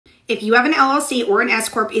If you have an LLC or an S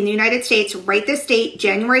Corp in the United States, write this date,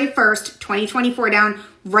 January 1st, 2024 down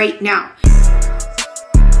right now.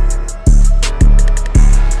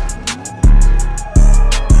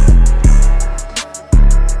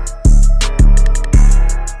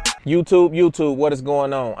 YouTube, what is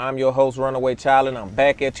going on? I'm your host, Runaway Child, and I'm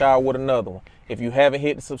back at y'all with another one. If you haven't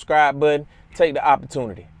hit the subscribe button, take the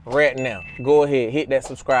opportunity right now. Go ahead, hit that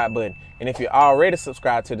subscribe button. And if you're already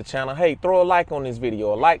subscribed to the channel, hey, throw a like on this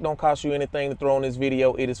video. A like don't cost you anything to throw on this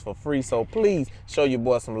video. It is for free, so please show your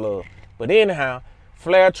boy some love. But anyhow,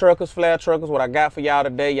 flare truckers, what I got for y'all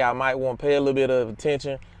today, y'all might want to pay a little bit of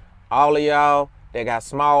attention. All of y'all that got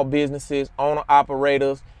small businesses,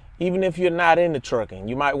 owner-operators, even if you're not into trucking,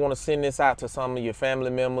 you might want to send this out to some of your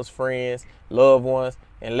family members, friends, loved ones,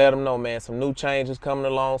 and let them know, man, some new changes coming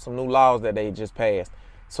along, some new laws that they just passed.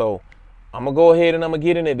 So I'm going to go ahead and I'm going to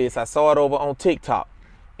get into this. I saw it over on TikTok.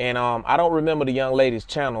 And I don't remember the young lady's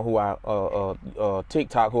channel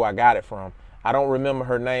TikTok who I got it from. I don't remember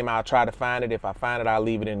her name. I'll try to find it. If I find it, I'll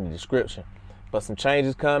leave it in the description. But some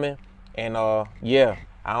changes coming. And yeah,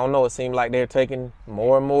 I don't know. It seems like they're taking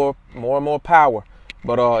more and more power.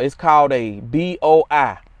 But it's called a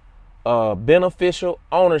BOI, beneficial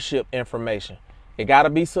ownership information. It got to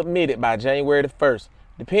be submitted by January the 1st,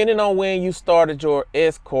 depending on when you started your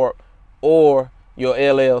S Corp or your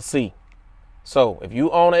LLC. So if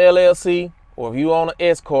you own an LLC or if you own an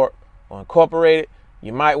S Corp or incorporated,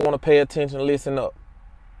 you might want to pay attention and listen up.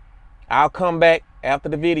 I'll come back after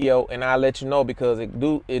the video and I'll let you know, because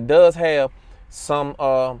it does have some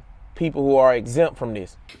people who are exempt from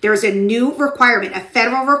this. There's a new requirement, a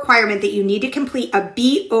federal requirement, that you need to complete a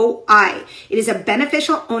BOI. It is a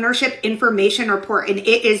beneficial ownership information report, and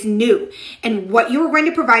it is new. And what you are going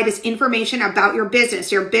to provide is information about your business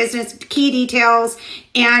key details,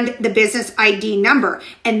 and the business ID number.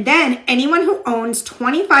 And then anyone who owns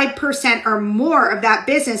 25% or more of that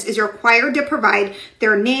business is required to provide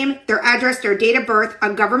their name, their address, their date of birth,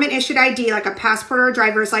 a government issued ID like a passport or a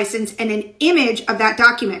driver's license, and an image of that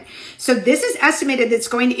document. So this is estimated that it's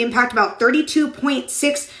going to impact about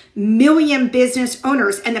 32.6 million business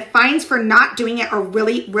owners, and the fines for not doing it are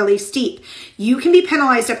really, really steep. You can be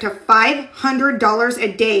penalized up to $500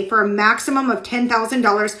 a day for a maximum of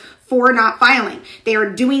 $10,000 for not filing. They are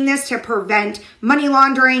doing this to prevent money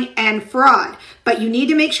laundering and fraud, but you need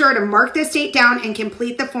to make sure to mark this date down and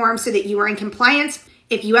complete the form so that you are in compliance.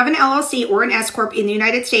 If you have an LLC or an S Corp in the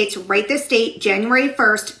United States, write this date, January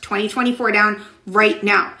 1st, 2024 down right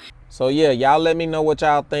now. So yeah, y'all let me know what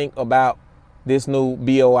y'all think about this new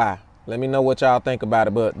BOI. Let me know what y'all think about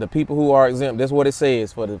it. But the people who are exempt, this is what it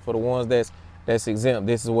says. For the ones that's exempt,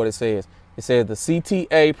 this is what it says. It says the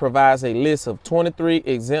CTA provides a list of 23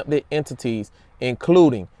 exempted entities,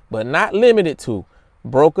 including, but not limited to,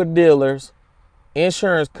 broker-dealers,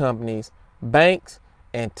 insurance companies, banks,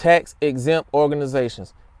 and tax-exempt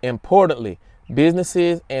organizations. Importantly,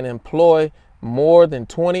 businesses and employ more than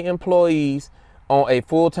 20 employees on a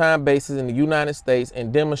full-time basis in the United States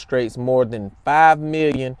and demonstrates more than 5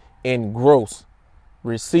 million in gross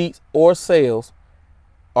receipts or sales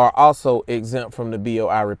are also exempt from the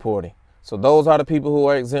BOI reporting. So those are the people who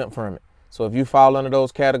are exempt from it. So if you fall under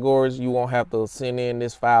those categories, you won't have to send in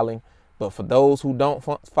this filing. But for those who don't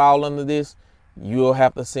fall under this, you'll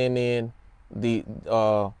have to send in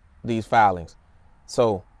these filings.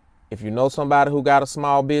 So if you know somebody who got a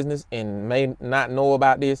small business and may not know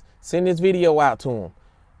about this, send this video out to them.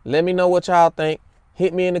 Let me know what y'all think.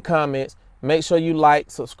 Hit me in the comments. Make sure you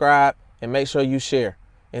like, subscribe, and make sure you share.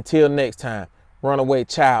 Until next time, Runaway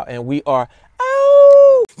Child, and we are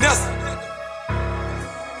out. Nelson,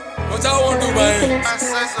 what y'all want to do, man?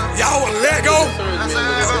 Y'all want to let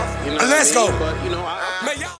go? Let's go.